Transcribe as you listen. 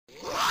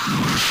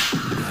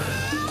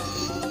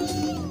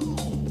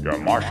your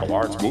martial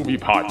arts movie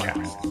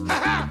podcast.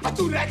 Haha! I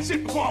threw that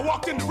shit before I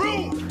walked in the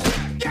room!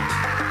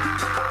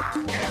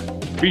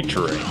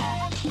 Featuring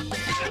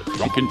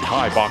drunken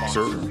Thai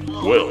boxer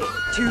Will.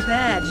 Too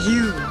bad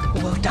you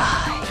will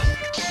die.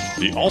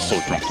 The also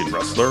drunken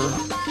wrestler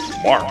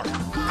Mark.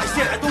 I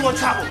said I don't want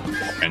trouble!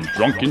 And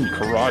drunken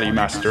karate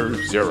master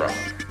Zero.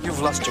 You've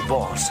lost your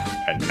balls.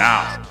 And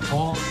now,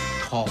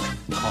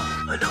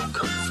 I know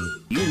Kung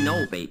Fu. You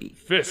know, baby.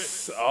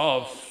 Fists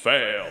of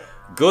Fail.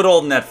 Good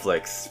old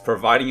Netflix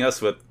providing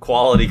us with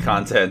quality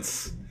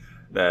content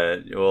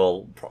that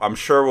I'm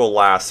sure will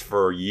last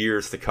for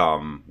years to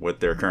come with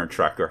their current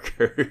track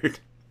record.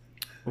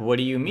 What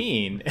do you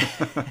mean?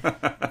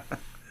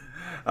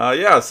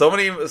 Yeah, so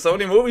many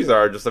movies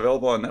are just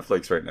available on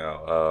Netflix right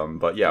now.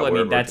 But yeah, well,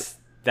 I mean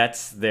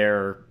that's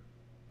their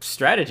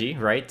strategy,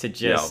 right? To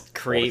just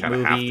create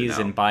movies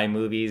and buy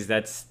movies.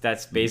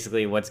 That's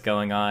basically what's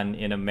going on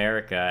in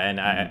America,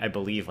 and I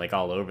believe like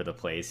all over the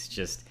place.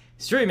 Just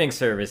streaming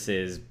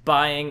services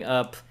buying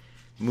up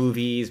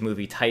movies,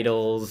 movie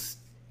titles,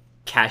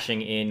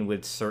 cashing in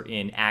with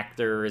certain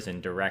actors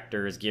and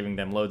directors, giving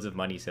them loads of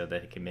money so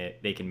that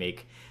they can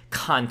make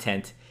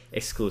content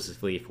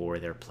exclusively for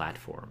their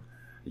platform.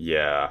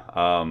 Yeah.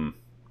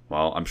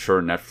 Well, I'm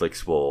sure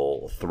Netflix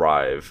will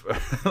thrive,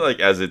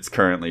 like as it's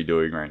currently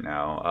doing right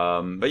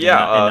now. But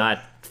yeah, and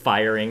not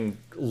firing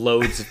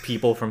loads of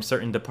people from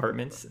certain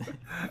departments.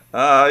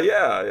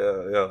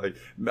 Yeah.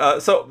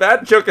 So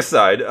bad joke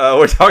aside,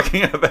 we're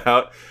talking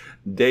about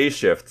Day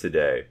Shift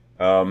today.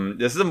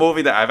 This is a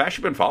movie that I've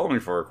actually been following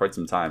for quite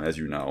some time, as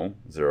you know,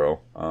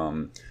 Zero.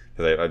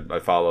 Because I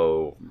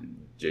follow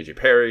J.J.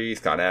 Perry,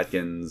 Scott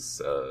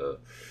Adkins,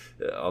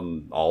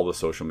 on all the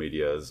social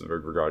medias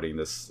regarding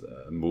this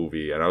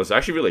movie, and I was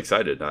actually really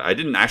excited. I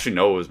didn't actually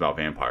know it was about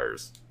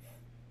vampires.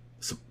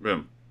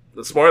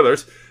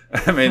 Spoilers.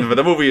 I mean, but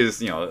the movie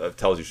is, it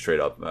tells you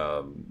straight up,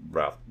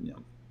 Ralph,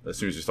 as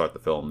soon as you start the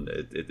film,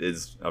 it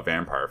is a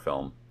vampire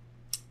film.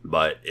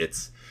 But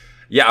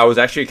I was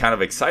actually kind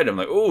of excited. I'm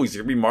like, oh, it's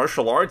gonna be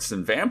martial arts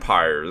and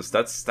vampires.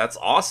 That's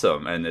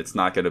awesome, and it's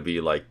not gonna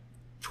be like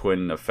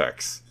Twin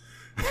Effects.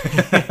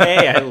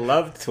 Hey, I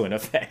love Twin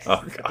Effects.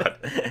 Oh god.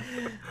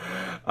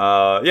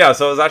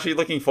 So I was actually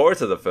looking forward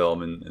to the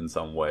film in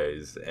some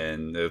ways,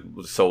 and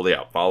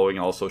following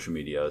all social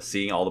media,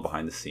 seeing all the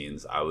behind the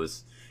scenes,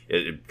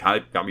 it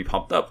kind of got me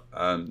pumped up.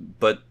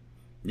 But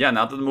yeah,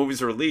 now that the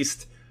movie's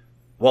released,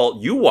 well,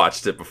 you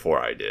watched it before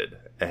I did,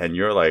 and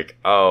you're like,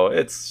 oh,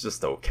 it's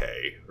just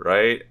okay,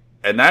 right?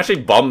 And that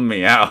actually bummed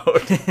me out,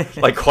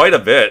 like quite a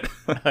bit.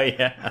 Oh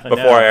yeah.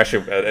 Before I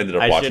actually ended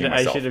up watching it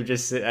myself. I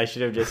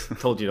should have just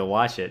told you to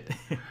watch it.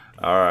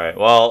 All right.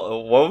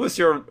 Well, what was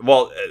your?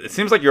 Well, it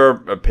seems like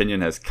your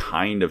opinion has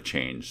kind of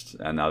changed,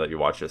 and now that you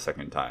watched it a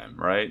second time,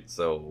 right?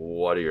 So,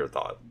 what are your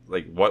thoughts?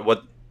 Like,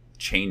 what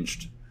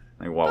changed?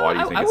 Like, why do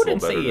you think I it's a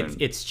wouldn't little better say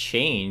than... it's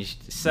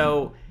changed.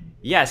 So,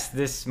 yes,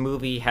 this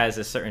movie has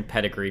a certain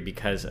pedigree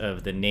because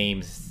of the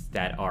names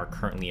that are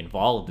currently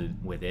involved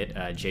with it.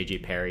 J.J.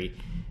 Perry,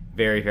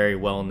 very, very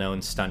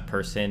well-known stunt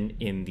person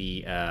in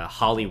the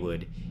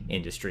Hollywood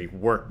industry,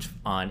 worked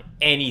on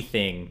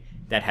anything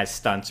that has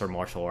stunts or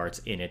martial arts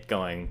in it,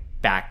 going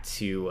back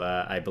to,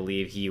 I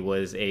believe he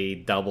was a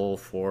double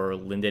for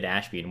Lyndon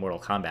Ashby in Mortal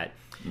Kombat.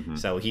 Mm-hmm.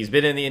 So he's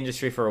been in the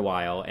industry for a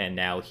while, and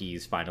now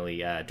he's finally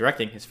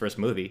directing his first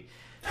movie.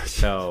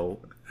 So,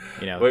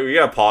 Wait, we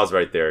gotta pause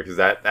right there, because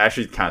that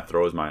actually kind of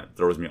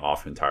throws me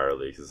off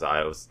entirely, because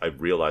I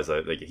realized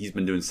that like he's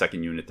been doing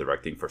second unit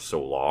directing for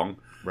so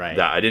long, right,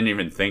 that I didn't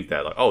even think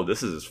that like, oh,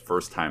 this is his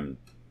first time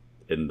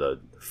in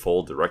the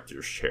full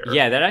director's chair.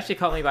 Yeah, that actually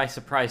caught me by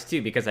surprise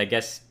too, because I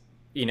guess,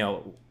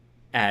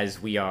 as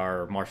we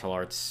are martial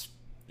arts,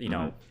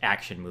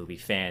 action movie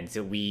fans,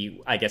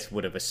 I guess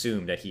would have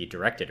assumed that he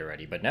directed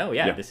already. But no,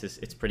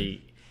 it's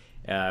pretty,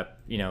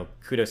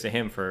 kudos to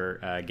him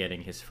for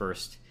getting his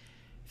first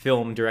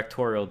film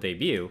directorial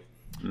debut.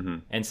 Mm-hmm.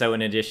 And so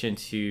in addition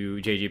to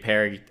J.J.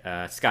 Perry,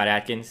 Scott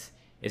Adkins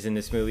is in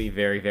this movie,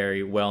 very,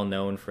 very well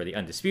known for the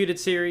Undisputed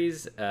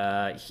series.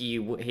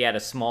 He had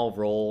a small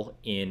role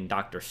in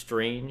Doctor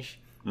Strange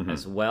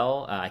as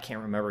well. I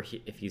can't remember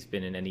if he's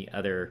been in any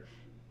other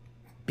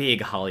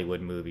big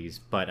Hollywood movies,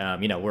 but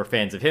we're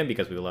fans of him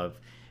because we love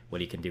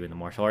what he can do in the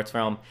martial arts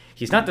realm.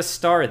 He's not the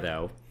star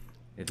though.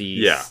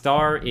 The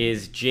star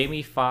is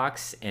Jamie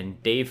Foxx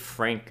and Dave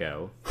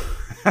Franco.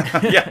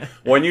 Yeah,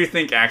 when you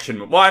think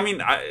action, well, I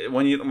mean,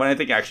 when I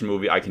think action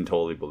movie, I can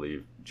totally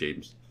believe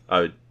James.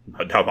 Not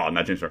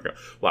James Franco.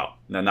 Wow,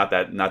 no, not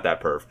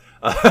that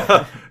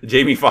perv.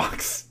 Jamie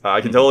Foxx,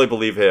 I can totally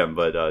believe him,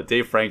 but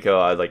Dave Franco,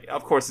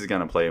 of course, he's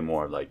gonna play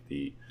more like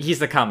he's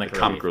the comic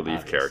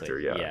relief character.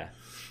 Yeah.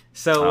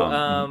 So,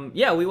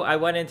 I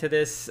went into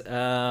this,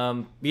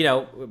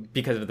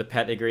 because of the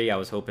pedigree. I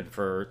was hoping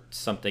for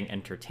something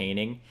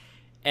entertaining,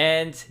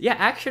 and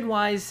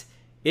action-wise,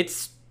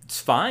 it's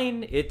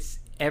fine.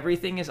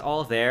 Everything is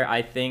all there.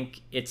 I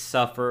think it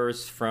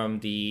suffers from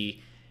the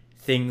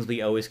things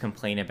we always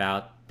complain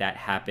about that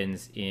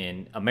happens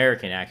in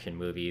American action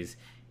movies,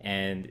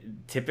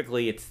 and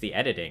typically it's the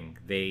editing.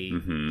 They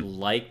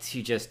like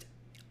to just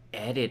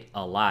edit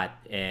a lot,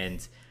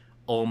 and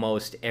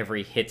almost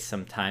every hit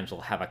sometimes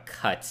will have a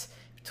cut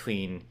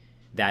between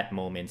that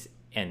moment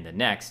and the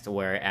next,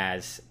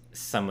 whereas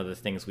some of the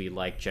things we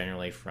like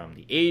generally from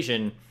the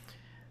Asian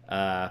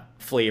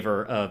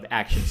flavor of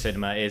action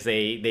cinema is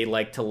they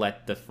like to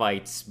let the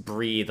fights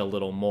breathe a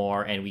little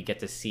more, and we get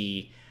to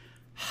see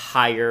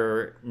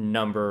higher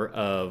number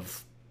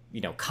of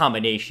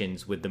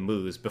combinations with the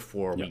moves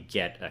before we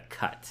get a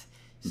cut.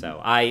 So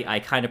I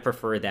kind of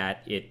prefer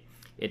that.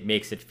 It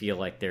makes it feel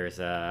like there's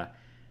a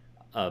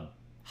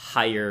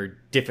higher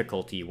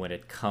difficulty when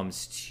it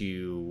comes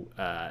to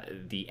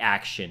the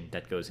action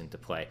that goes into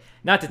play.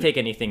 Not to take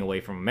anything away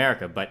from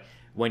America, but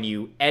when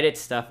you edit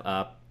stuff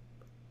up,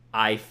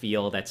 I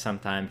feel that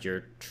sometimes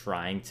you're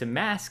trying to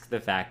mask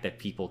the fact that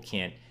people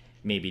can't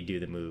maybe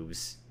do the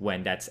moves,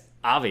 when that's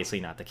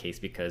obviously not the case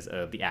because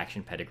of the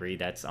action pedigree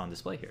that's on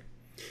display here.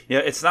 Yeah,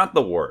 it's not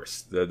the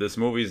worst. This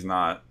movie's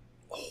not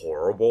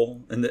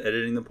horrible in the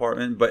editing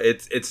department, but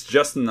it's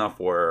just enough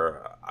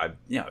where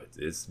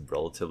it's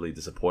relatively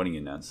disappointing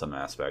in some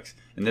aspects.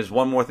 And there's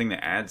one more thing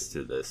that adds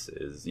to this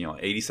is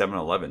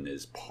 8711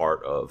 is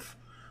part of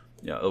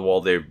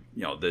the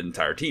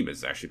entire team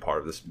is actually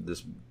part of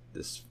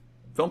this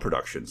film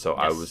production. So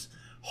yes. I was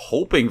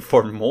hoping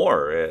for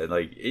more.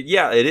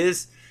 It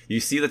is. You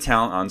see the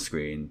talent on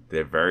screen.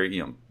 They're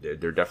very,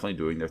 they're definitely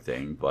doing their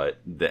thing, but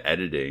the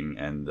editing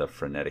and the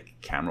frenetic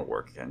camera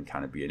work can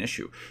kind of be an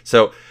issue.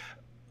 So,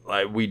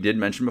 we did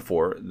mention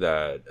before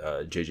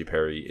that J.J.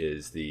 Perry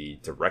is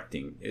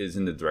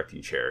in the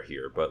directing chair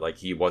here, but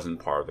he wasn't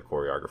part of the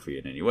choreography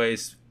in any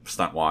ways,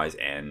 stunt wise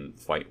and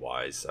fight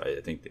wise.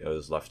 I think it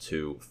was left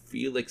to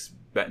Felix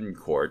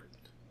Betancourt.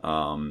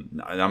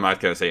 And I'm not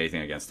going to say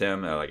anything against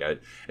him.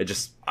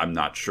 I'm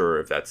not sure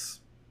if that's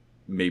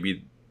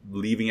maybe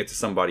leaving it to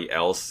somebody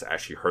else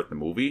actually hurt the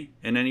movie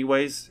in any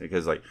ways,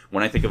 because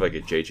when I think of a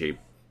J.J.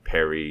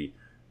 Perry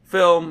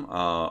film,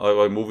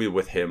 a movie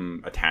with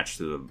him attached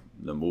to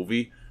the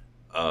movie,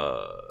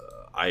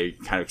 I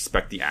kind of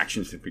expect the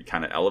action to be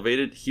kind of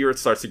elevated. Here it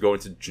starts to go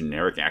into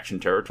generic action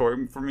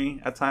territory for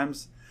me at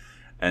times,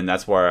 and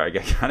that's why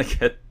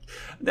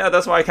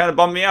that's why it kind of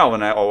bummed me out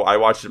when I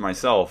watched it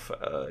myself,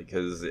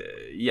 because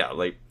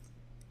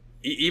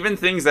even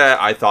things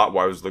that I thought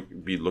I was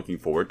be looking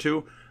forward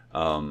to,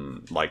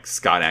 like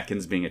Scott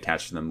Adkins being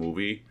attached to the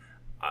movie,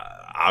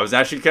 I was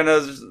actually kind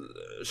of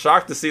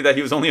shocked to see that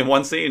he was only in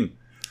one scene.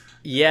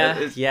 Yeah.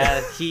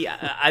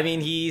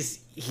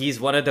 He's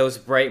one of those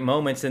bright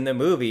moments in the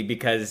movie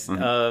because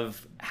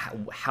of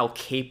how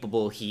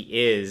capable he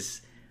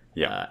is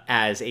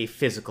as a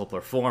physical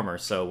performer.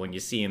 So when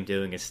you see him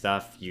doing his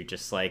stuff, you're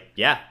just like,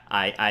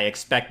 I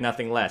expect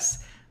nothing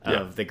less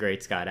of the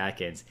great Scott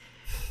Adkins.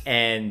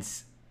 And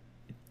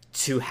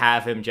to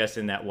have him just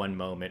in that one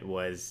moment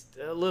was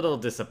a little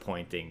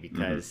disappointing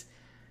because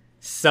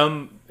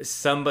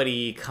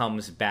somebody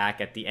comes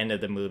back at the end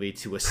of the movie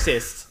to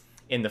assist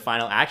in the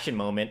final action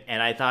moment,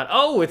 and I thought,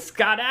 it's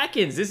Scott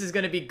Adkins, this is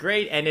going to be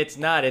great, and it's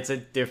not. It's a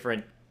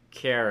different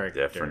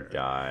character. Different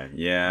guy.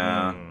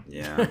 Yeah.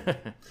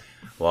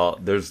 Well,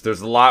 there's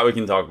a lot we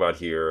can talk about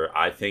here.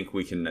 I think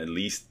we can at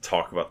least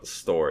talk about the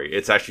story.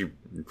 It's actually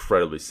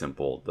incredibly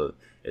simple.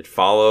 It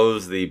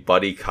follows the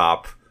buddy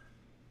cop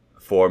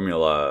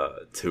formula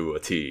to a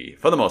T,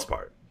 for the most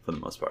part.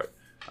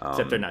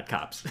 Except they're not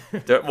cops.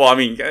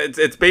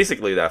 It's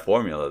basically that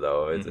formula,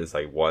 though. It's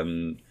like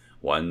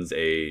one's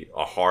a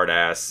hard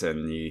ass,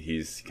 and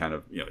he's kind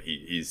of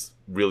he's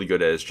really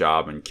good at his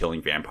job and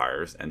killing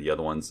vampires, and the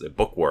other one's a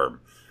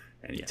bookworm,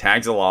 and he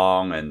tags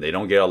along, and they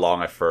don't get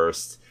along at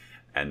first,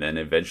 and then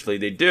eventually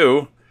they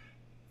do.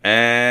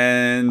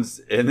 And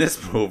in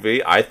this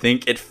movie, I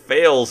think it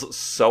fails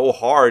so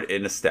hard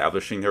in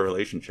establishing their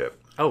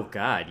relationship. Oh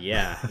God,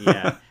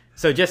 yeah.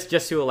 So just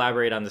to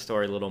elaborate on the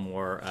story a little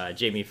more,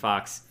 Jamie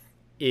Foxx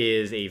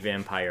is a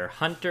vampire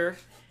hunter,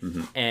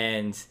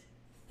 and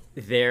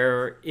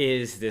there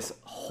is this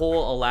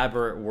whole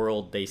elaborate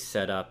world they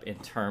set up in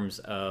terms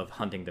of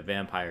hunting the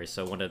vampires.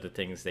 So one of the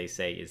things they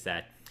say is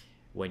that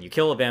when you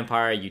kill a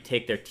vampire, you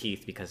take their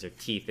teeth because their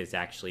teeth is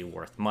actually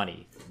worth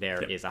money.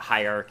 There is a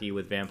hierarchy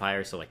with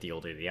vampires, so the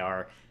older they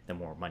are, the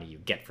more money you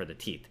get for the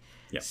teeth.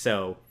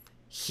 So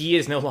he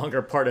is no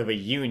longer part of a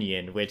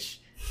union,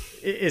 which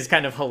is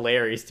kind of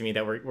hilarious to me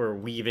that we're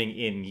weaving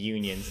in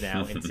unions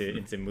now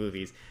into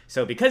movies.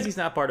 So because he's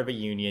not part of a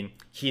union,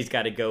 he's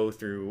got to go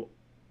through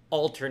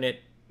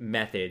alternate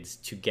methods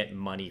to get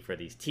money for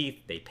these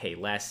teeth. They pay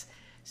less.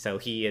 So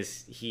he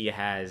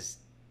has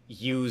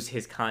used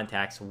his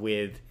contacts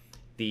with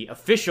the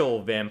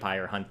official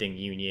vampire hunting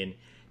union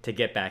to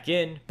get back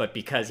in, but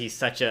because he's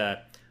such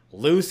a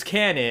loose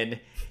cannon,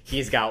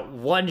 he's got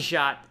one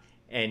shot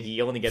and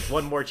he only gets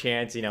one more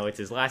chance. It's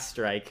his last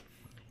strike.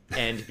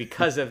 And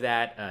because of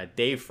that,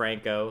 Dave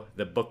Franco,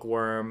 the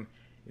bookworm,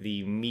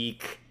 the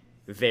meek,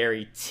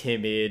 very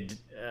timid,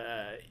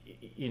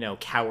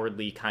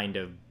 cowardly kind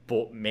of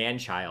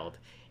man-child,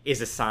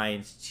 is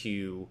assigned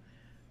to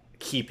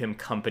keep him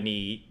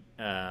company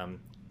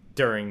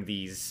during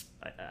these,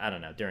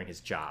 during his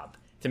job,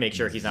 to make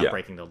sure he's not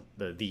breaking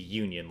the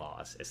union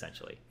laws,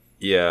 essentially.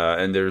 Yeah,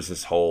 and there's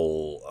this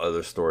whole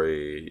other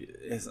story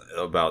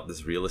about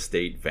this real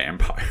estate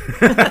vampire.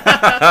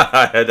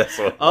 That's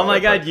what, Oh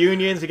my god,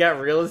 unions, we got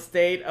real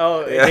estate.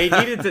 Oh, they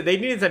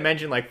needed to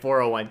mention like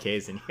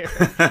 401ks in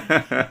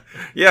here.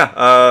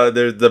 Yeah,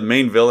 there's the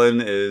main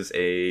villain is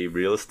a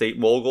real estate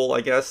mogul,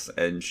 I guess,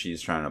 and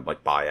she's trying to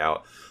like buy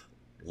out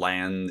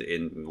land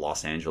in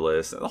Los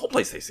Angeles. The whole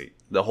place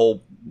the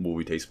whole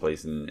movie takes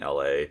place in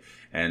LA,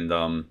 and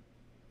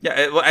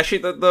well, actually,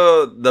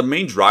 the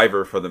main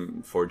driver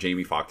for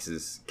Jamie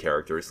Foxx's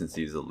character, since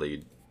he's the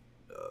lead,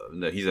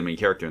 he's the main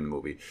character in the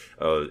movie,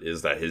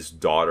 is that his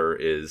daughter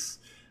is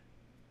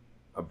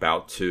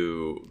about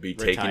to be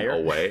taken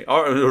away.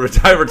 Oh,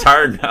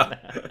 retired now.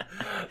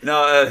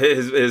 No,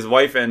 his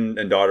wife and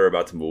daughter are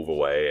about to move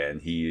away,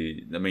 and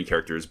the main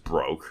character is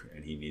broke,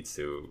 and he needs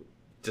to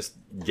just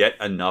get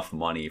enough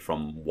money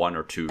from one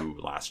or two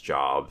last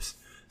jobs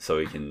so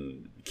he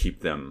can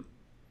keep them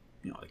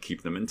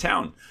in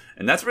town.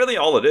 And that's really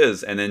all it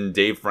is. And then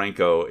Dave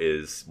Franco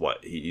is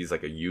he's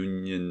like a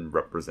union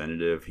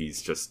representative.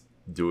 He's just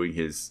doing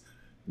his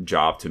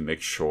job to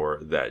make sure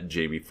that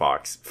Jamie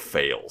Foxx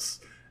fails.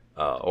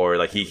 Or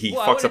like he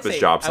fucks up his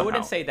job somehow. I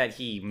wouldn't say that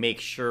he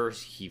makes sure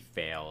he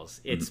fails.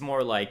 It's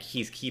more like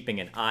he's keeping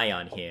an eye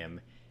on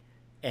him.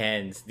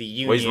 And the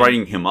union... Well, he's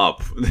writing him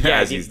up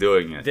as he's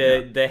doing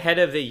it. The head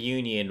of the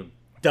union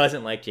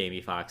doesn't like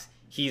Jamie Foxx.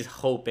 He's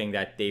hoping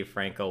that Dave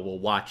Franco will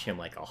watch him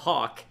like a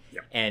hawk.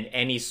 Yep. And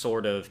any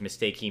sort of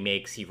mistake he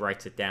makes, he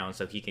writes it down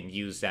so he can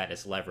use that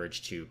as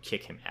leverage to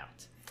kick him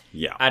out.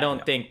 Yeah. I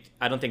don't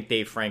think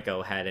Dave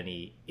Franco had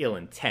any ill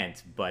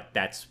intent, but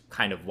that's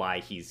kind of why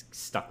he's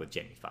stuck with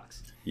Jamie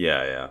Foxx.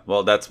 Yeah.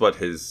 Well, that's what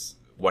he's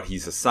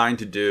assigned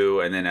to do,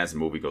 and then as the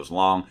movie goes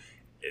along,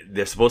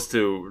 they're supposed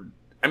to...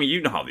 I mean,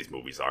 you know how these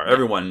movies are.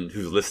 Everyone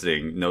who's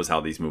listening knows how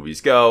these movies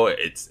go.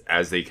 It's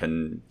as they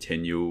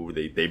continue,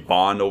 they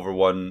bond over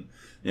one,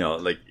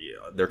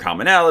 their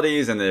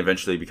commonalities, and then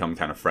eventually become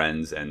kind of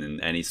friends. And then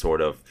any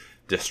sort of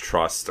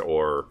distrust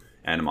or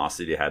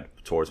animosity they had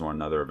towards one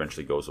another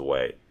eventually goes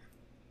away.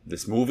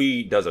 This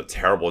movie does a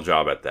terrible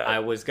job at that. I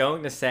was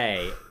going to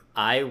say,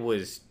 I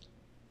was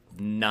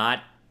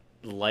not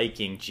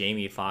liking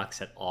Jamie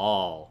Foxx at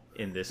all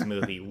in this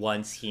movie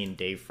once he and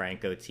Dave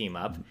Franco team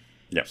up.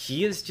 Yep.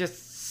 He is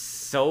just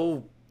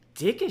so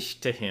dickish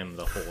to him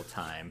the whole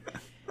time.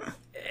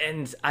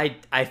 And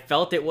I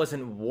felt it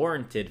wasn't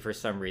warranted for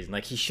some reason.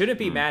 Like, he shouldn't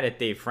be mad at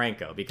Dave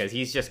Franco because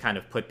he's just kind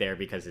of put there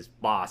because his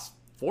boss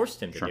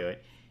forced him to do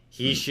it.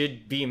 He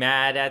should be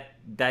mad at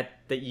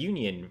the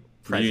union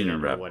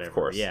president or whatever. Of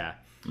course. Yeah.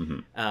 Mm-hmm.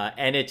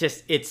 And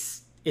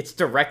it's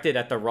directed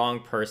at the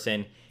wrong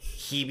person.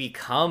 He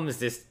becomes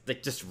this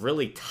just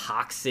really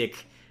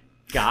toxic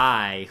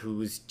guy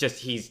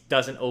he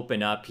doesn't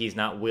open up. He's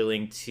not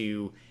willing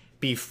to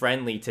be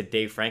friendly to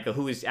Dave Franco,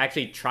 who is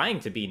actually trying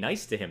to be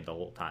nice to him the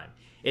whole time.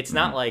 It's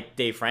not like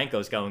Dave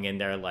Franco's going in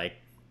there like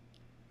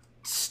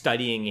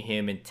studying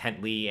him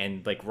intently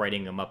and like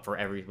writing him up for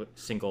every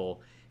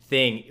single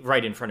thing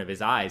right in front of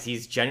his eyes.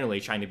 He's generally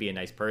trying to be a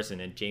nice person,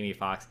 and Jamie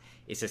Foxx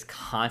is just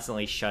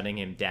constantly shutting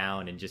him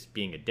down and just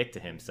being a dick to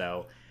him.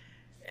 So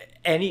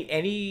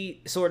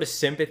any sort of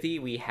sympathy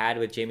we had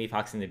with Jamie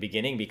Foxx in the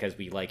beginning, because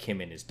we like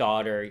him and his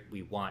daughter,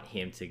 we want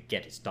him to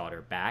get his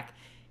daughter back,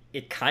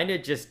 it kind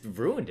of just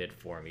ruined it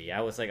for me.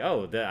 I was like,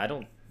 I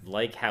don't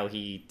like how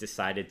he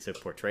decided to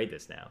portray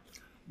this now.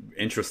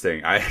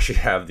 Interesting. I actually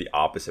have the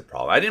opposite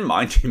problem. I didn't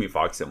mind Jamie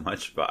Foxx so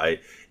much, but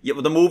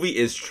the movie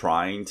is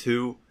trying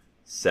to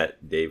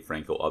set Dave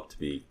Franco up to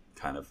be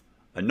kind of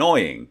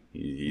annoying.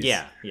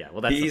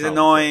 Well, that's he's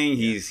annoying.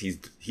 Yeah.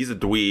 He's a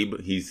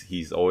dweeb.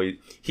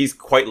 He's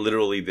quite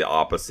literally the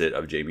opposite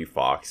of Jamie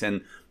Foxx.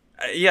 And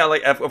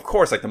of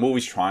course, like the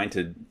movie's trying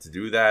to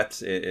do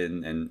that,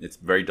 and it's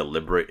very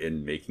deliberate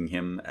in making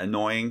him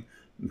annoying.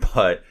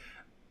 But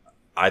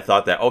I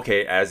thought that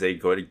as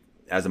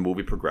the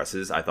movie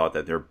progresses, I thought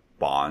that their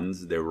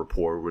bonds, their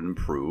rapport would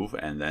improve,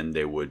 and then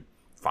they would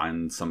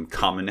find some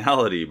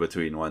commonality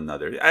between one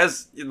another,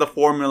 as the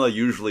formula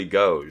usually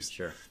goes.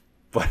 Sure.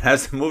 But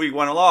as the movie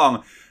went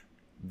along,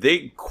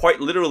 they quite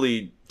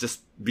literally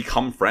just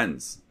become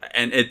friends.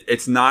 And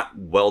it's not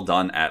well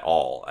done at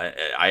all.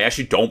 I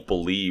actually don't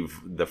believe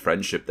the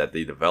friendship that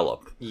they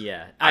develop.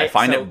 Yeah. I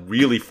find it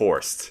really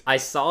forced. I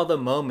saw the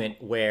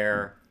moment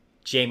where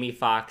Jamie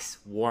Foxx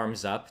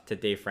warms up to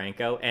Dave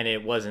Franco, and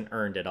it wasn't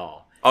earned at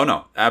all. Oh,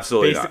 no.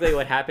 Absolutely Basically, not.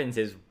 What happens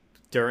is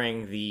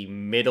during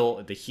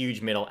the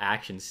huge middle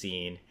action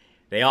scene,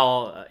 they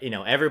all,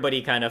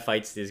 everybody kind of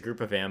fights this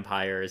group of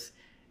vampires.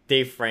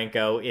 Dave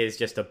Franco is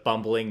just a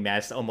bumbling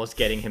mess, almost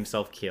getting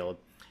himself killed.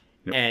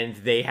 Yep. And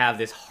they have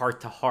this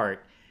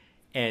heart-to-heart.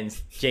 And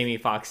Jamie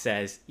Foxx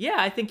says, "Yeah,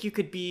 I think you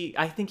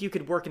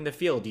could work in the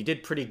field. You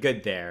did pretty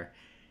good there."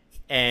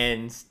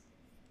 And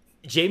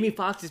Jamie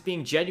Foxx is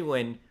being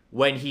genuine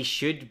when he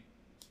should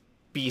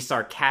be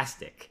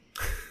sarcastic.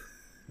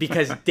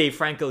 Because Dave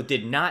Franco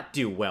did not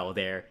do well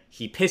there.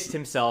 He pissed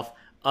himself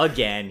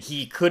again.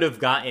 He could have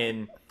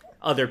gotten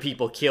other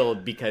people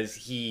killed because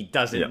he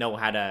doesn't know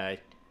how to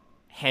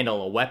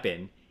handle a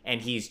weapon.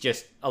 and he's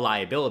just a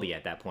liability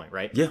at that point,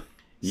 right? Yeah.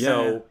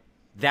 So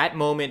that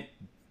moment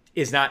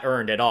is not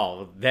earned at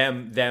all.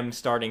 Them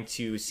starting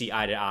to see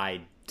eye to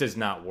eye does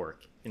not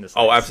work in this.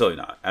 Oh, absolutely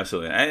not.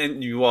 Absolutely.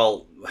 And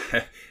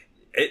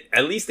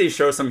at least they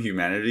show some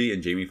humanity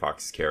in Jamie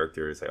Foxx's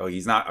character. It's like,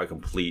 he's not a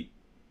complete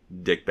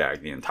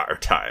dickbag the entire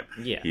time.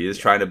 Yeah. He is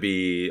trying to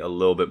be a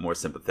little bit more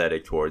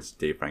sympathetic towards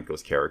Dave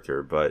Franco's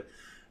character, but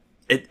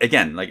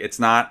it's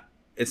not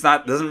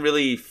doesn't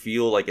really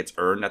feel like it's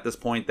earned at this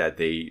point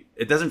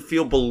it doesn't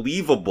feel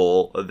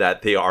believable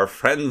that they are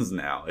friends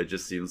now. It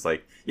just seems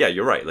like, yeah,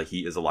 you're right. Like,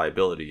 he is a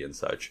liability and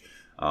such.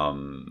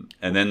 And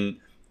then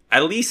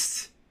at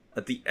least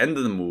at the end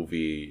of the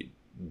movie,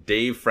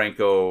 Dave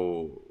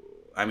Franco,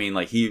 I mean,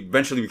 like, he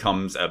eventually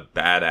becomes a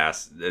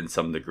badass in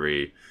some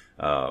degree.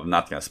 I'm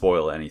not going to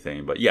spoil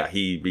anything, but yeah,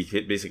 he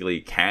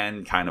basically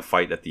can kind of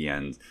fight at the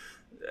end.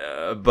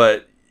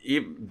 But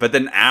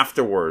then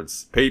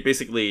afterwards,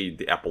 basically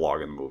the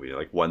epilogue in the movie,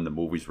 like when the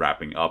movie's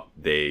wrapping up,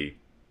 they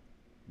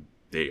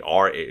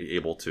are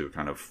able to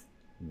kind of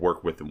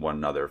work with one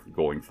another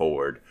going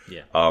forward.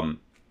 Yeah.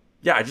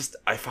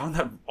 I found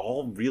that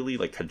all really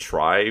like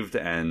contrived,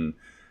 and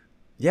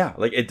yeah,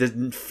 like it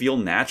didn't feel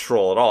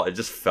natural at all. It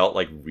just felt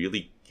like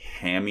really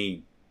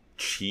hammy,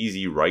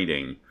 cheesy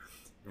writing.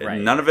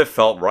 Right. None of it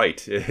felt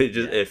right.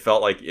 It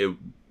felt like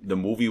the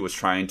movie was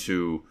trying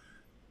to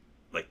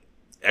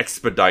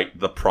expedite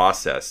the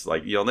process.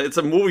 Like, it's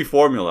a movie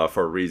formula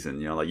for a reason.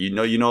 Like, you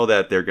know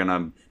that they're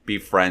gonna be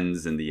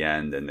friends in the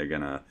end and they're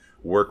gonna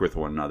work with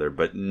one another,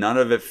 but none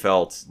of it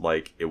felt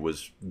like it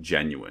was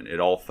genuine. It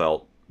all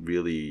felt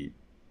really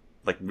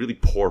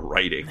poor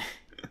writing.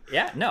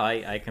 Yeah, no,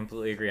 I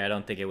completely agree. I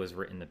don't think it was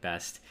written the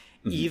best.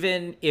 Mm-hmm.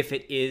 Even if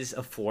it is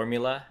a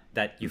formula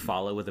that you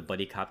follow with a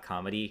buddy cop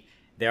comedy,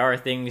 there are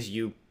things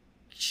you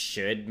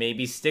should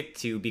maybe stick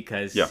to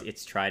because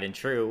it's tried and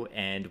true,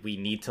 and we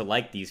need to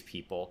like these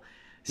people.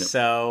 Yep.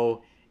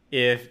 So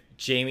if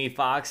Jamie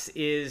Foxx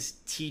is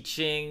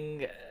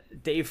teaching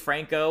Dave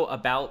Franco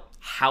about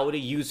how to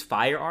use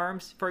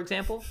firearms, for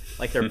example,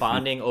 like they're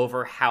bonding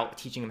over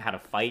teaching him how to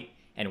fight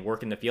and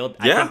work in the field,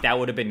 I think that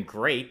would have been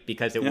great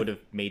because it would have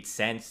made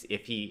sense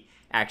if he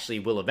actually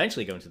will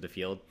eventually go into the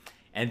field.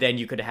 And then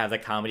you could have the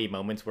comedy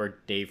moments where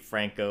Dave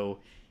Franco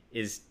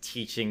is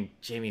teaching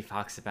Jamie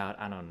Foxx about,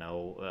 I don't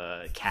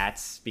know,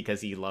 cats because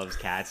he loves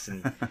cats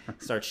and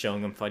starts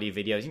showing him funny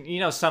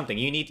videos. Something.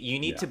 You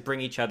need to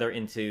bring each other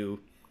into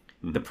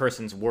the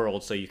person's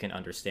world so you can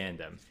understand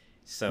them.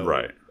 So,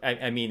 right.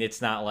 I mean,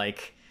 it's not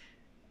like,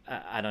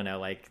 I don't know,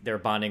 like they're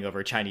bonding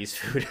over Chinese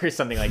food or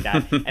something like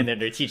that, and then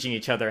they're teaching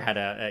each other how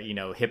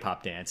to, hip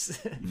hop dance.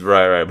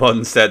 Right. But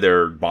instead,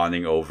 they're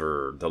bonding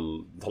over the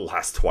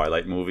last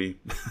Twilight movie.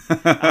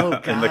 Oh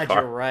God,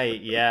 you're right.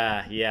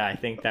 Yeah. I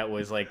think that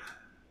was like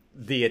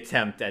the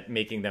attempt at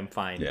making them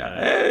find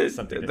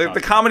something.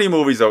 The comedy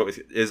movies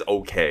is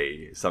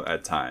okay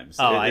at times.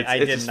 Oh, I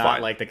did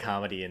not like the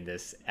comedy in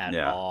this at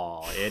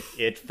all.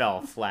 It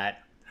fell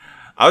flat.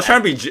 I was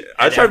trying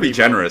to be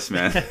generous,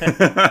 man.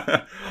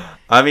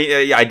 I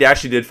mean, I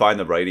actually did find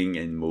the writing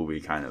in the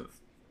movie kind of,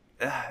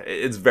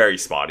 it's very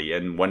spotty,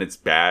 and when it's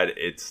bad,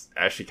 it's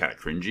actually kind of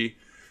cringy,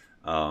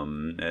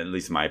 at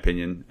least in my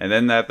opinion. And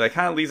then that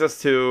kind of leads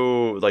us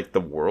to like the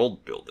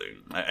world building.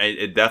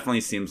 It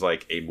definitely seems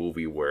like a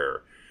movie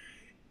where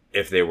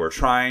if they were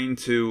trying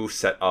to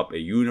set up a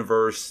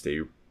universe,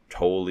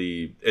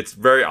 it's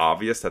very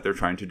obvious that they're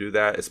trying to do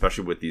that,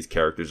 especially with these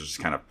characters just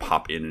kind of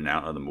pop in and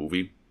out of the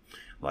movie.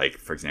 Like,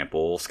 for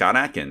example, Scott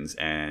Adkins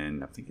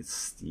and I think it's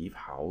Steve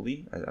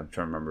Howley. I'm trying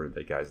to remember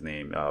the guy's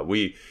name.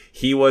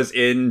 He was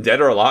in Dead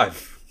or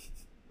Alive.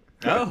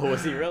 Oh,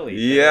 was he really?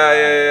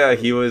 Yeah.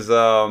 He was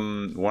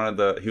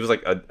he was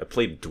like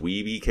played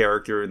dweeby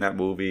character in that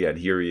movie, and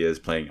here he is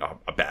playing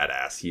a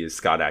badass. He is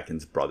Scott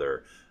Adkins'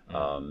 brother.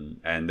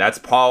 And that's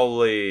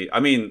probably, I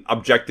mean,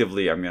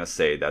 objectively, I'm gonna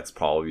say that's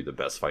probably the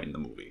best fight in the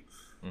movie.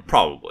 Mm-hmm.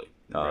 Probably.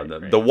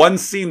 The one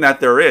scene that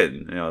they're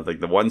in, like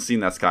the one scene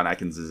that Scott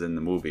Adkins is in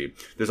the movie,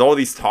 there's all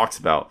these talks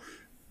about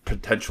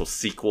potential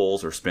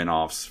sequels or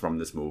spin-offs from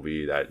this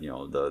movie that,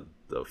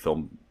 the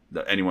film,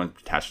 anyone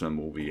attached to the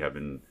movie have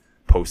been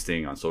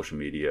posting on social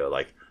media.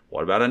 Like,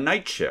 what about a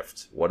Night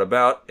Shift? What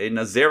about a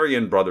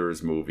Nazarian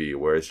Brothers movie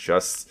where it's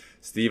just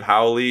Steve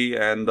Howley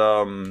and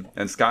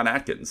Scott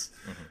Adkins?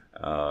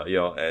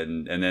 Mm-hmm.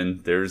 And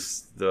then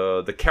there's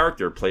the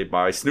character played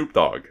by Snoop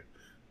Dogg.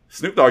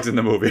 Snoop Dogg's in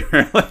the movie,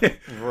 really.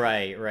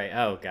 Right.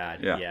 Oh,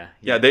 God.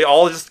 Yeah. They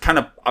all just kind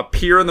of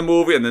appear in the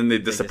movie and then they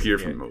disappear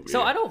from the movie.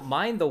 So I don't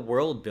mind the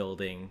world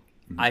building.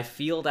 Mm-hmm. I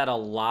feel that a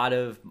lot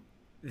of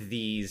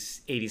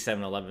these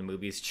 8711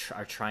 movies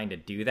are trying to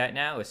do that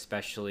now,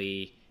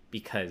 especially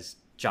because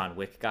John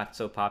Wick got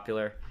so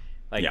popular.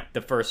 Like,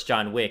 the first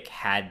John Wick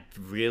had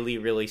really,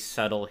 really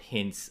subtle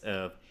hints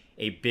of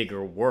a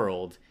bigger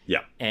world.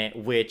 Yeah.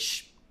 And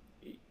which,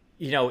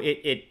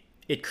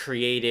 it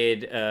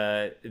created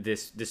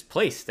this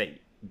place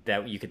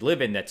that you could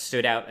live in that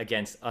stood out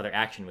against other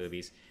action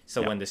movies.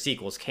 So when the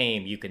sequels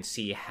came, you can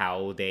see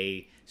how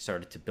they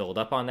started to build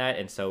up on that,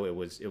 and so it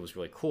was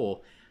really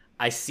cool.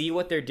 I see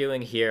what they're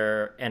doing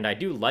here, and I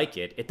do like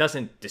it. It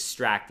doesn't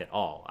distract at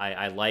all.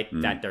 I like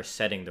that they're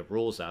setting the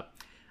rules up.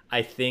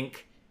 I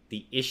think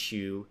the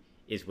issue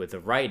is with the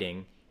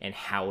writing and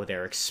how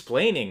they're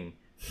explaining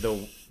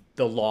the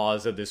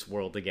laws of this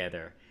world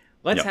together.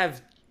 Let's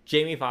have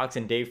Jamie Foxx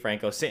and Dave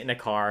Franco sit in a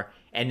car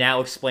and now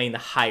explain the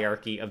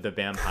hierarchy of the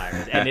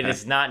vampires, and it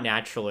is not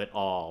natural at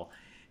all.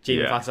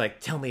 Jamie Foxx is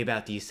like, tell me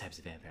about these types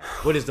of vampires.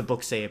 What does the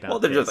book say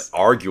about they're this? just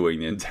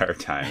arguing the entire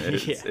time.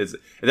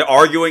 They're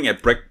arguing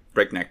at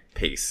breakneck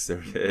pace.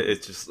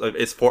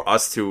 It's for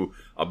us to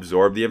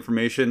absorb the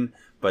information,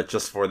 but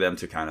just for them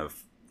to kind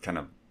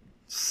of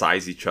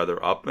size each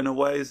other up in a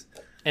ways.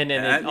 And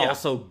then it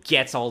also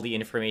gets all the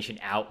information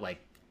out like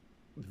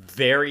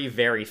very,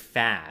 very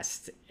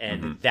fast,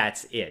 and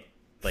that's it.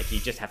 Like, you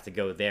just have to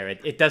go there.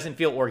 It doesn't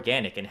feel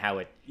organic in how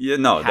it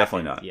happened.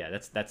 Definitely not. Yeah,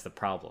 that's the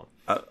problem.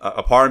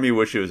 A part of me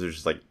wishes it was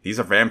just like, these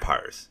are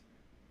vampires.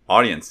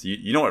 Audience,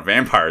 you know what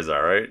vampires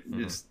are, right?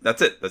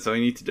 That's it. That's all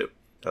you need to do.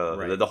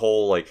 Right. The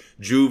whole, like,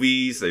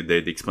 juvies, they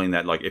explain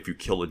that, like, if you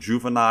kill a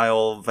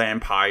juvenile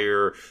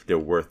vampire, they're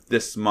worth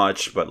this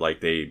much, but,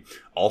 like, they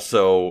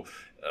also,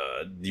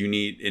 you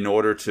need, in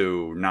order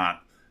to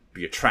not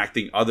be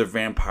attracting other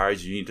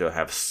vampires, you need to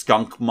have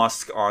skunk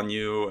musk on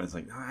you. And it's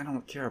like, I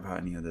don't care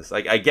about any of this.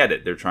 Like, I get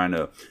it. They're trying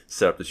to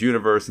set up this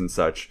universe and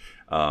such,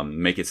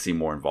 make it seem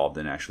more involved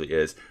than it actually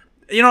is.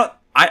 You know,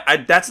 I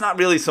that's not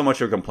really so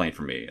much a complaint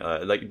for me.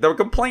 Like, the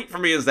complaint for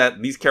me is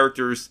that these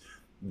characters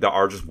that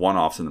are just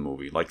one-offs in the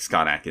movie, like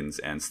Scott Adkins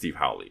and Steve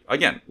Howley.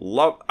 Again,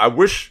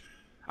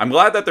 I'm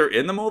glad that they're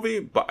in the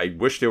movie, but I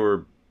wish they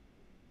were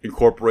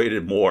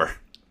incorporated more.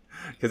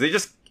 Because they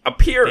just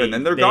appear and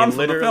then they're gone from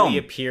the film. They literally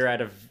appear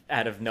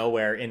out of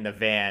nowhere in the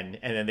van,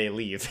 and then they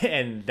leave,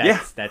 and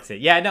that's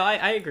it. Yeah, no,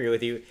 I agree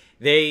with you.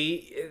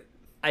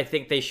 I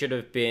think they should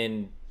have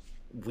been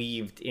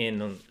weaved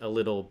in a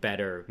little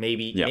better.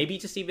 Maybe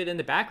just even in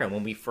the background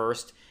when we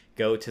first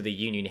go to the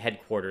Union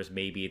headquarters.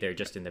 Maybe they're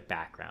just in the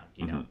background.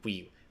 You know,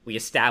 we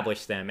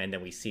establish them and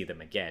then we see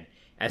them again,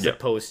 as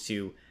opposed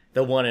to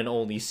the one and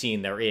only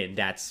scene they're in.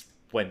 That's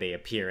when they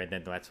appear, and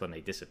then that's when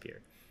they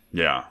disappear.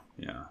 Yeah.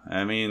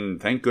 I mean,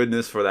 thank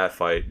goodness for that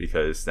fight,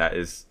 because that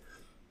is,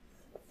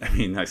 I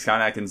mean, like,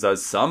 Scott Adkins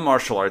does some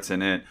martial arts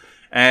in it,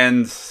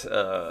 and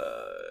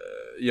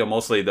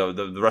mostly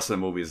the rest of the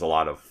movie is a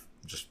lot of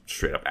just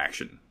straight up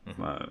action,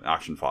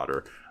 action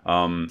fodder.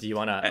 Do you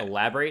want to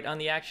elaborate on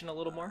the action a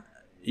little more?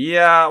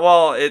 Yeah,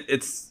 well,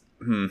 it's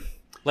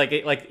like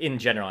in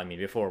general. I mean,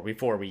 before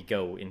we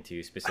go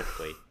into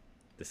specifically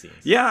the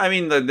scenes. Yeah, I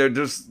mean,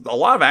 there's a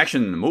lot of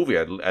action in the movie.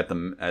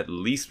 At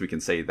least we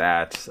can say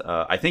that.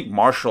 I think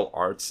martial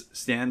arts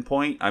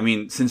standpoint. I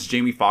mean, since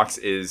Jamie Foxx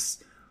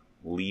is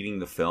leading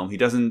the film, he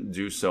doesn't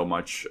do so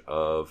much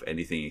of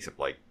anything except,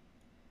 like,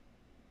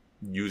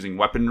 using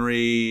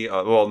weaponry.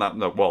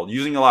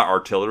 Using a lot of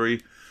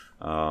artiillery.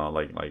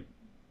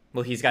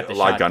 Well, he's got the a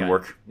lot shotgun. of gun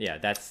work. Yeah,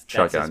 that's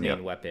shotgun, his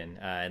main weapon,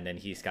 and then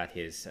he's got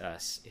his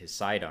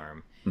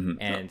sidearm.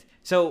 Mm-hmm.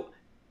 So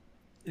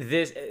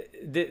this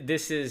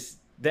is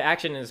the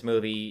action in this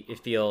movie. It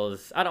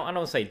feels, I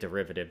don't say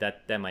derivative.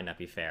 That might not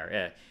be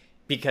fair,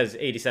 because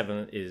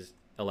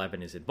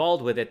 8711 is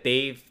involved with it.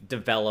 They've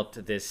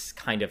developed this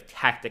kind of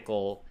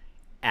tactical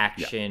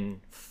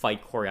action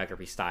fight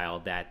choreography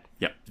style that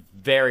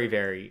very,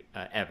 very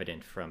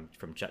evident from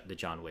the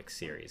John Wick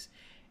series,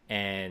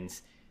 and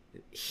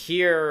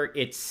here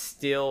it's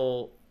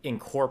still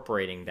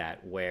incorporating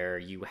that, where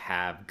you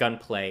have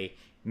gunplay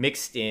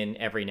mixed in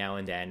every now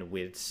and then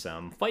with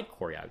some fight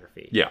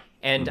choreography. Yeah.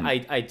 And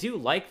I do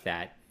like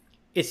that.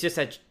 It's just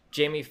that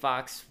Jamie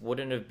Foxx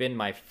wouldn't have been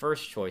my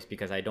first choice,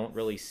 because I don't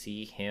really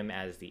see him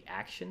as the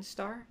action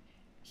star.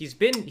 He's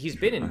been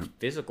in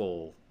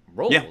physical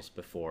roles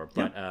before,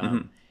 but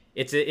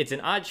it's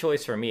an odd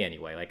choice for me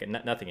anyway. Like,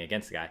 nothing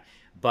against the guy,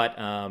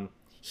 but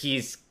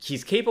he's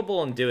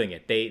capable in doing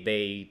it.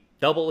 They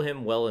double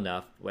him well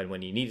enough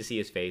when you need to see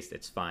his face.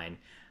 It's fine.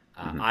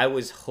 I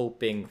was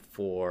hoping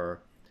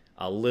for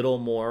a little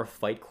more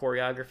fight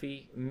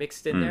choreography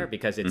mixed in there,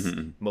 because it's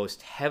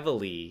most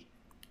heavily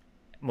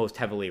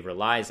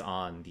relies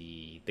on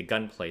the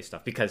gunplay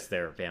stuff, because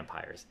they're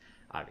vampires,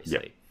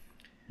 obviously.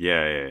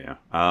 Yeah.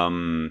 I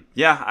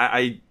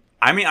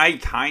mean,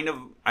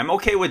 I'm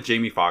okay with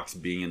Jamie Foxx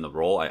being in the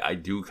role. I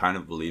do kind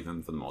of believe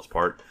him for the most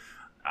part.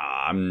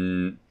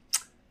 It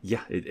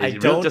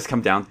really just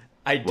come down.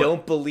 I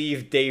don't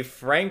believe Dave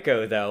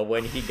Franco, though,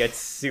 when he gets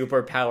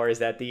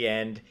superpowers at the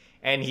end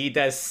and he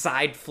does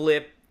side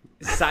flips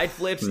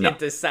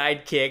into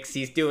side kicks.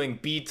 He's doing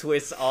B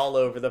twists all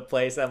over the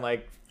place. I'm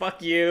like,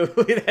 fuck you.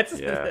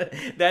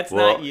 That's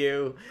not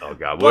you. Oh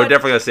god, we're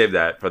definitely gonna save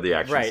that for the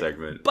action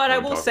segment. But I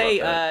will say,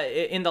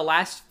 in the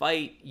last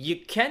fight, you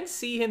can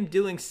see him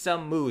doing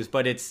some moves,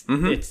 but it's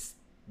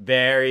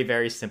very,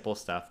 very simple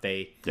stuff.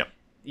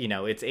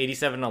 It's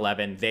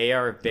 8711. They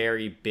are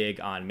very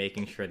big on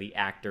making sure the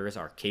actors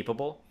are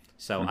capable.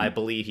 So I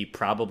believe he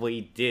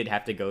probably did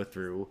have to go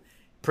through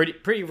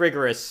pretty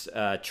rigorous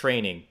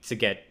training to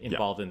get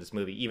involved in this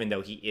movie, even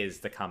though he is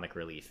the comic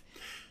relief.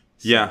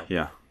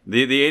 So,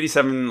 The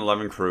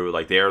 8711 crew,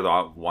 like, they are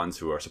the ones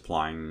who are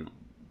supplying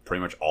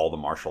pretty much all the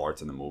martial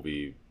arts in the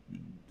movie.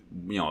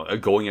 You know,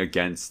 going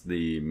against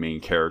the main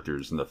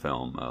characters in the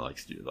film,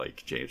 like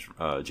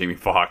Jamie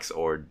Foxx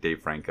or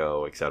Dave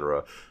Franco,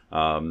 etc.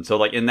 So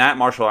like in that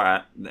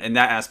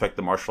aspect,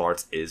 the martial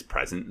arts is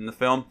present in the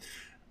film.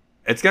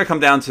 It's gonna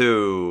come down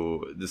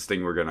to this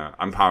thing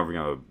I'm probably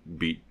gonna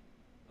beat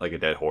like a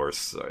dead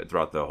horse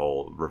throughout the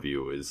whole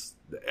review. Is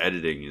the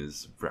editing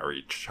is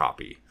very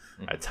choppy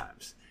at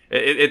times.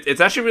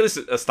 It's actually really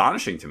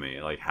astonishing to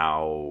me, like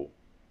how.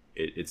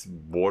 It's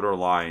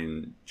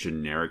borderline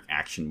generic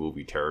action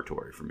movie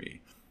territory for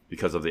me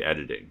because of the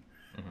editing.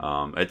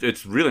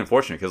 It's really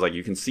unfortunate because like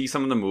you can see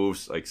some of the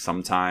moves like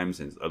sometimes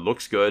and it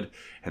looks good,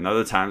 and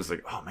other times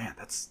like, oh man,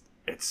 it's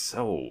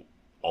so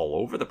all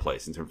over the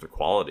place in terms of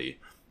quality.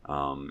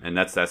 And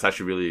that's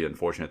actually really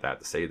unfortunate that I have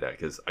to say that,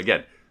 because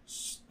again,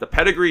 the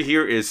pedigree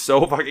here is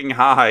so fucking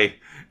high,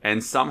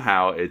 and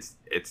somehow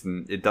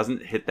it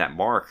doesn't hit that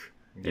mark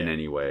in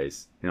any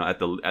ways. You know, it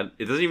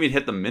doesn't even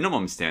hit the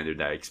minimum standard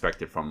that I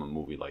expected from a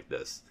movie like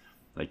this.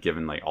 Like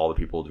given like all the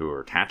people who are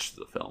attached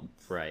to the film.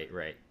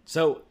 Right.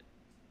 So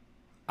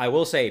I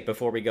will say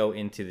before we go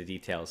into the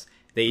details,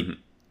 they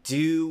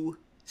do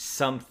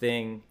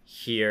something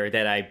here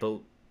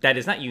that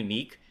is not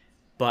unique,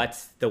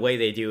 but the way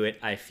they do it,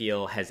 I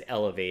feel, has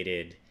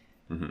elevated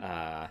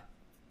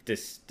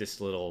this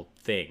little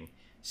thing.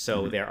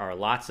 So there are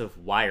lots of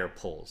wire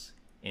pulls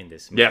in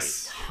this movie.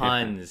 Yes.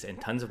 Tons and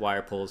tons of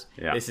wire pulls.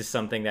 Yeah. This is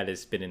something that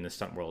has been in the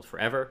stunt world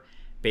forever.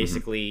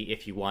 Basically,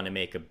 if you want to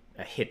make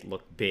a hit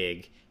look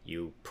big,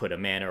 you put a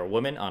man or a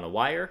woman on a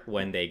wire.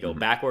 When they go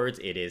backwards,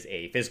 it is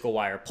a physical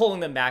wire pulling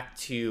them back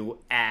to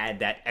add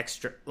that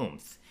extra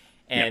oomph.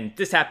 And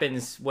this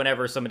happens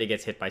whenever somebody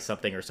gets hit by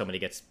something or somebody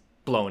gets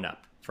blown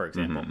up, for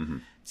example,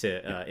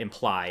 to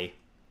imply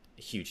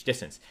a huge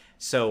distance.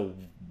 So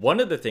one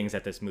of the things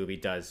that this movie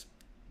does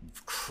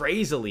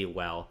crazily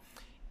well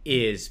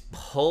is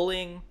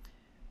pulling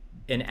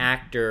an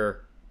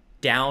actor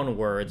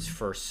downwards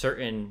for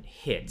certain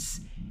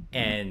hits,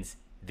 and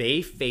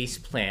they face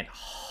plant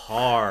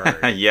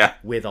hard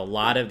with a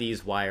lot of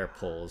these wire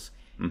pulls.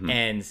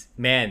 And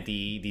man,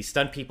 the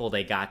stunt people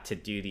they got to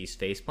do these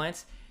face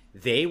plants,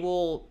 they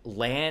will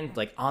land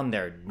like on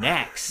their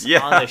necks,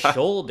 on the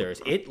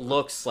shoulders. It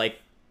looks like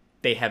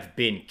they have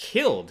been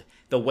killed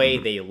the way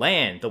they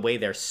land, the way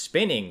they're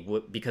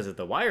spinning because of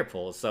the wire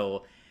pulls.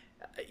 So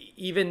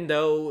even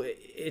though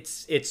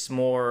it's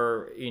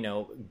more, you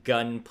know,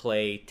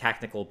 gunplay,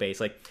 tactical based,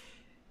 like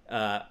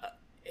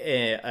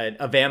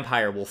a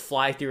vampire will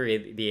fly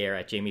through the air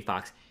at Jamie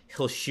Foxx.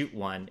 He'll shoot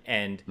one,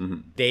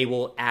 and they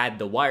will add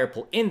the wire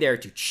pull in there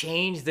to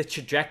change the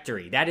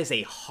trajectory. That is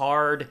a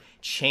hard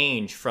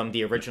change from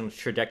the original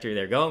trajectory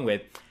they're going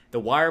with. The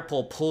wire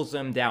pull pulls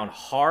them down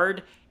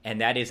hard, and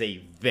that is a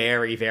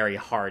very, very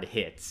hard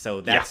hit.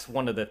 So that's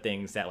one of the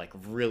things that like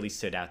really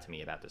stood out to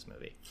me about this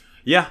movie.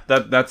 Yeah,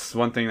 that's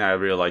one thing that I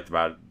really liked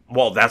about it.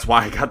 Well, that's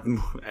why I got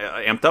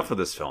amped up for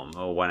this film.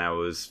 When I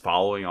was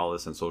following all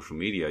this on social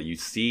media, you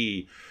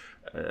see,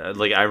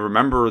 like, I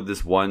remember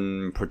this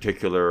one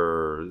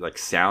particular, like,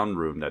 sound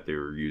room that they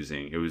were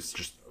using. It was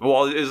just,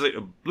 well, it was like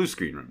a blue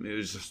screen room. It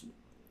was just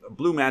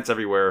blue mats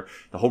everywhere.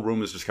 The whole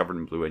room is just covered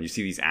in blue, and you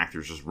see these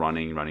actors just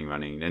running,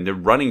 and they're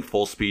running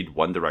full speed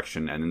one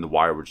direction, and then the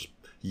wire would just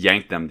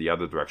yank them the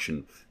other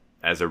direction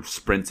as they're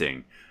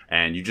sprinting.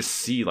 And you just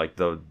see, like,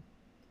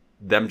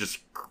 them just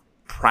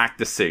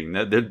practicing.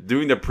 They're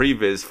doing the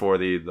previs for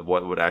the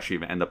what would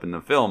actually end up in the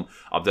film,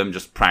 of them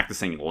just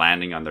practicing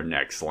landing on their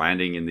necks,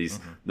 landing in these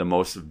the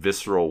most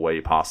visceral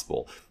way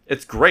possible.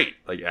 It's great.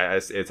 Like,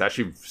 it's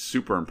actually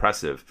super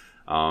impressive.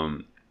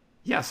 So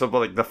but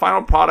like the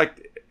final product,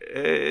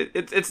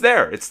 it's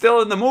there. It's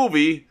still in the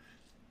movie,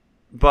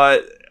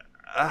 but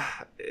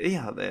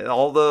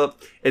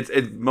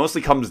it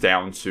mostly comes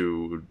down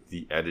to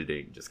the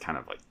editing, just kind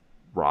of like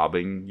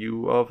robbing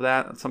you of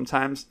that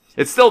sometimes.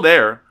 It's still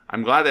there.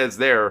 I'm glad that it's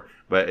there,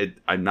 but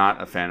I'm not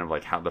a fan of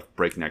like how the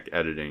breakneck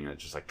editing,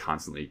 it's just like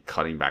constantly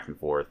cutting back and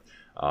forth.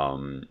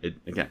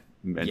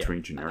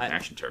 Entering generic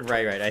action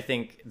territory. Right. I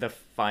think the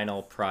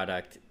final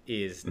product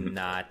is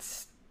not.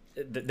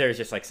 There's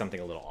just like something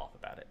a little off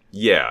about it.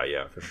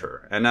 Yeah, for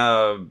sure. And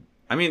I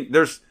mean,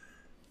 there's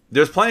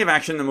plenty of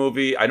action in the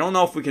movie. I don't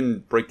know if we can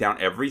break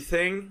down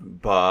everything,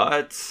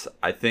 but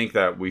I think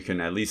that we can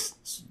at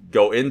least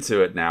go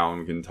into it now,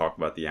 and we can talk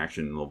about the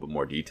action in a little bit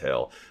more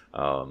detail,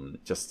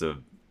 just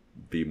to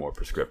be more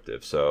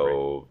prescriptive.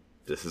 So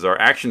This is our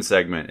action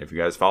segment. If you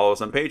guys follow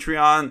us on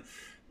Patreon,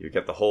 you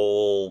get the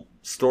whole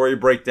story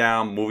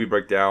breakdown, movie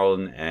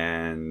breakdown,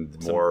 and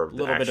more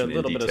little bit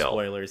of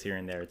spoilers here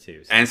and there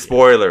too. So, and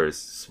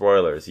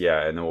spoilers,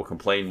 yeah. And then we'll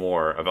complain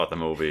more about the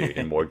movie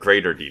in more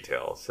greater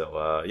detail.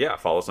 So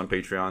follow us on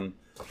Patreon,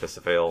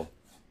 Fistafail.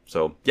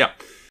 So yeah.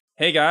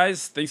 Hey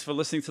guys, thanks for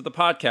listening to the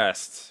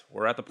podcast.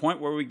 We're at the point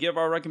where we give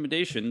our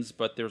recommendations,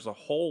 but there's a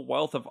whole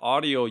wealth of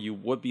audio you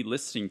would be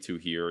listening to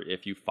here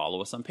if you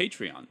follow us on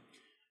Patreon.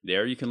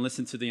 There you can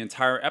listen to the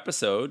entire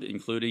episode,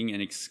 including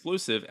an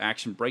exclusive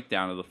action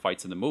breakdown of the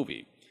fights in the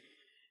movie.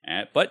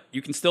 But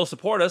you can still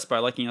support us by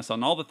liking us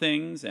on all the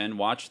things and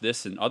watch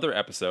this and other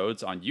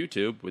episodes on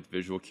YouTube with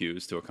visual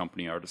cues to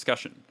accompany our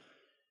discussion.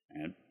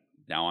 And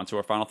now on to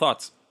our final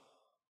thoughts.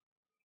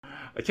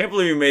 I can't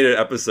believe you made an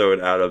episode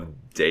out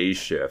of Day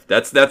Shift.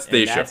 That's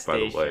Day Shift, by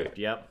the way.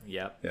 Yep.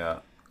 Yeah.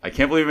 I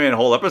can't believe you made a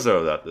whole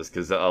episode about this,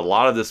 because a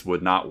lot of this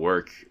would not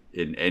work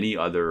in any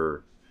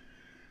other...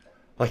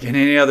 Like, in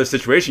any other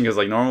situation, because,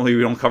 like, normally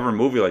we don't cover a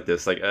movie like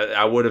this. Like,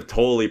 I would have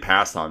totally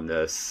passed on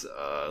this,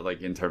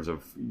 like, in terms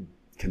of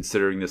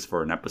considering this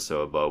for an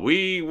episode. But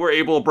we were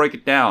able to break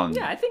it down.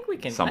 Yeah, I think we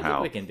can. Somehow.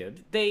 I think we can do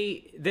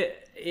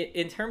it.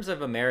 In terms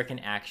of American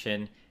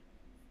action,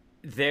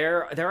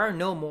 there are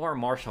no more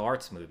martial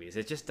arts movies.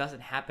 It just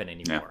doesn't happen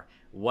anymore. Yeah.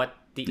 What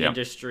the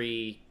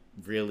industry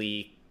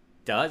really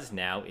does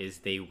now is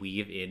they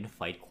weave in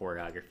fight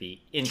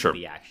choreography into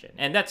the action,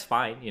 and that's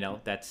fine. You know,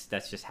 that's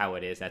just how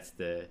it is. That's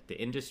the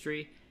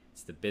industry.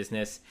 It's the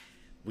business.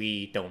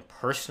 We don't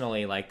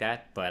personally like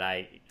that, but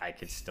I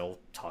could still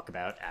talk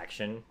about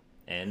action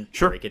and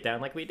break it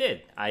down like we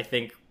did. I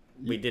think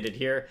we did it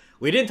here.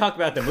 We didn't talk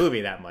about the movie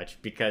that much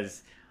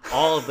because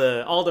all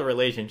the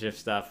relationship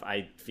stuff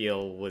I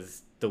feel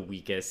was the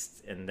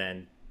weakest, and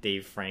then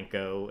Dave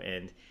Franco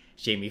and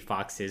Jamie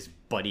Foxx's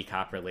buddy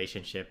cop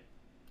relationship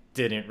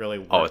didn't really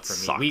work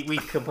for me. We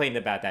complained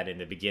about that in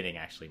the beginning,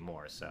 actually,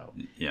 more. So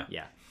yeah.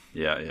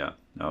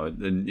 No,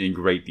 in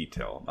great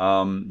detail.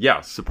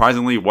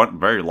 Surprisingly, went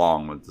very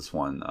long with this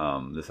one,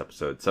 this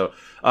episode. So,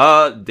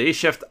 Day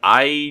Shift,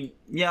 it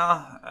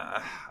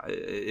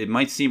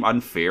might seem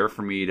unfair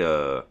for me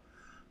to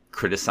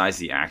criticize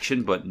the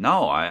action, but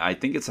no, I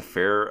think it's a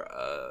fair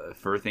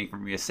thing for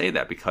me to say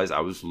that, because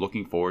I was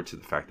looking forward to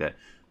the fact that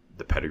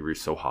the pedigree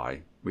is so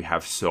high. We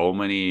have so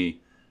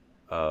many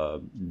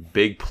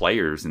big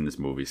players in this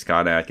movie: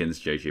 Scott Adkins,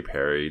 J.J.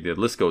 Perry, the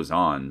list goes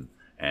on,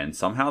 and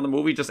somehow the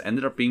movie just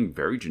ended up being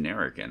very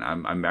generic, and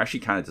I'm actually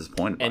kind of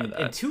disappointed by that.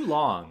 And too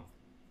long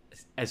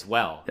as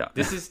well. Yeah.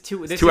 This is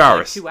 2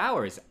 hours. Like 2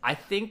 hours. I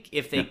think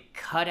if they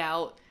cut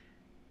out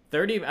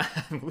 30,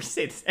 we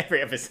say this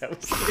every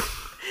episode.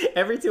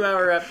 Every 2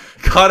 hour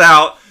cut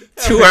out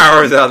 2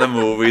 hours out of the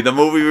movie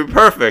would be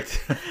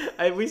perfect.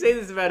 We say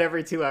this about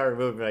every 2 hour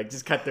movie, like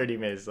just cut 30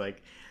 minutes,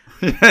 like.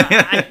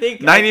 I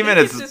think 90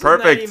 minutes is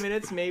perfect. 90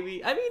 minutes,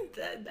 maybe. I mean,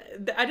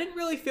 I didn't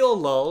really feel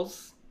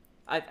lulls.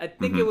 I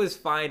think it was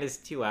fine as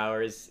 2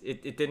 hours.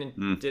 It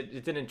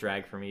didn't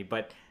drag for me.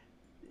 But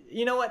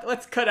you know what?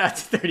 Let's cut out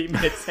to 30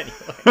 minutes anyway.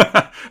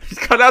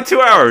 Just cut out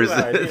 2 hours. 2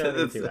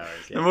 hours. 2 hours.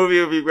 Yeah. The movie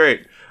would be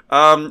great.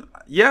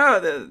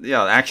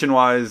 Action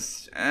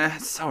wise,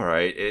 it's all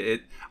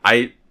right.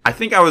 I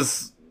think I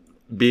was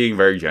being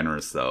very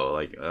generous though,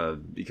 like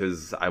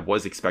because I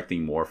was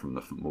expecting more from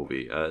the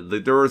movie.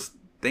 There was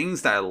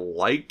things that I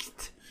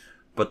liked,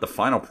 but the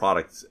final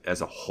product as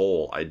a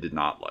whole I did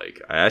not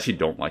like. I actually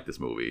don't like this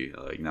movie.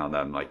 Like, now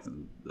that I'm like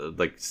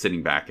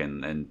sitting back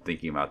and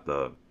thinking about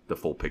the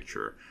full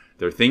picture,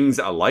 there are things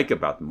I like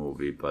about the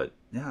movie, but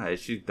yeah, I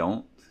actually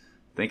don't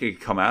think I could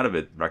come out of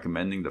it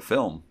recommending the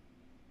film,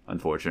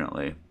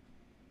 unfortunately.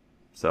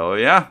 So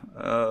yeah,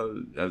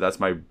 that's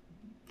my.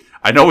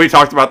 I know we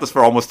talked about this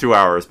for almost 2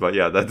 hours, but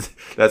yeah,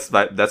 that's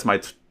my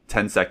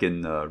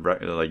 10-second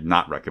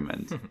not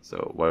recommend.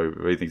 So what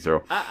do you think,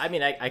 Zero? I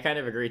mean, I kind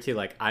of agree too.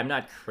 Like, I'm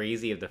not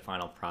crazy of the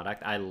final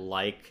product. I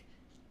like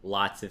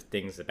lots of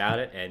things about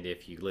it, and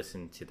if you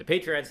listen to the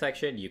Patreon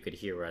section, you could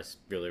hear us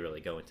really,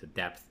 really go into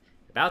depth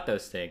about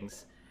those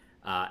things.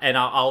 And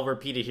I'll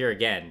repeat it here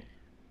again.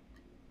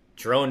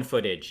 Drone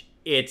footage.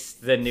 It's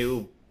the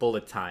new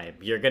bullet time.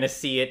 You're gonna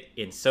see it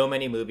in so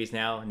many movies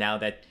now. Now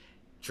that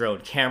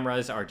drone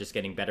cameras are just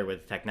getting better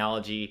with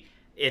technology,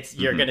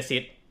 you're gonna see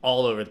it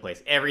all over the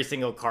place. Every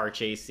single car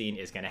chase scene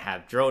is going to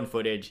have drone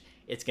footage.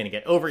 It's going to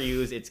get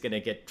overused. It's going to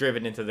get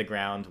driven into the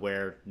ground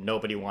where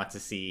nobody wants to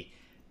see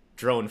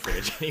drone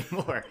footage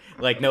anymore.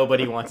 Like,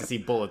 nobody wants to see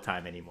bullet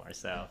time anymore.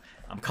 So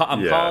I'm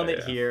calling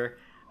it here.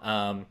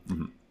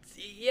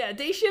 Yeah,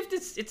 Day Shift,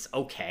 it's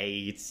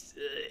okay.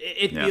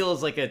 It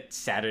feels like a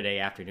Saturday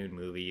afternoon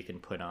movie you can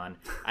put on.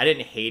 I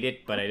didn't hate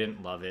it, but I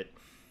didn't love it.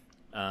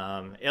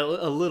 A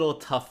little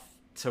tough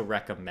to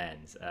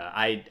recommend.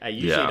 I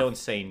usually don't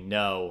say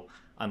no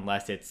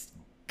unless it's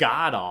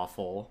god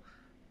awful.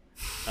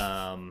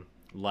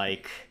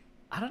 Like,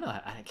 I don't know.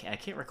 I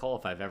can't recall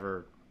if I've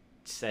ever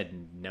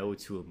said no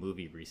to a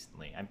movie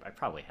recently. I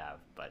probably have,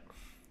 but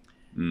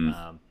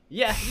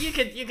yeah, you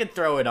could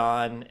throw it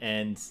on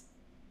and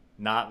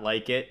not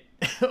like it,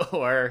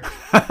 or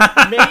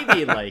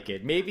maybe like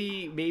it.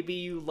 Maybe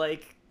you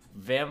like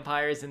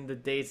vampires in the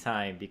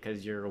daytime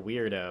because you're a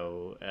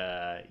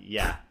weirdo.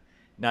 Yeah,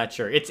 not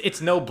sure.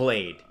 It's no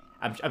Blade.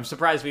 I'm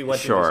surprised we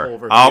went through this whole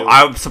review.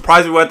 I'm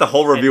surprised we went the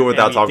whole review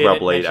without talking about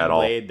Blade at all.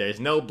 Blade. There's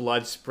no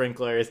blood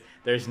sprinklers.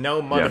 There's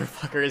no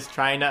motherfuckers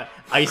trying to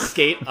ice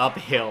skate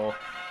uphill.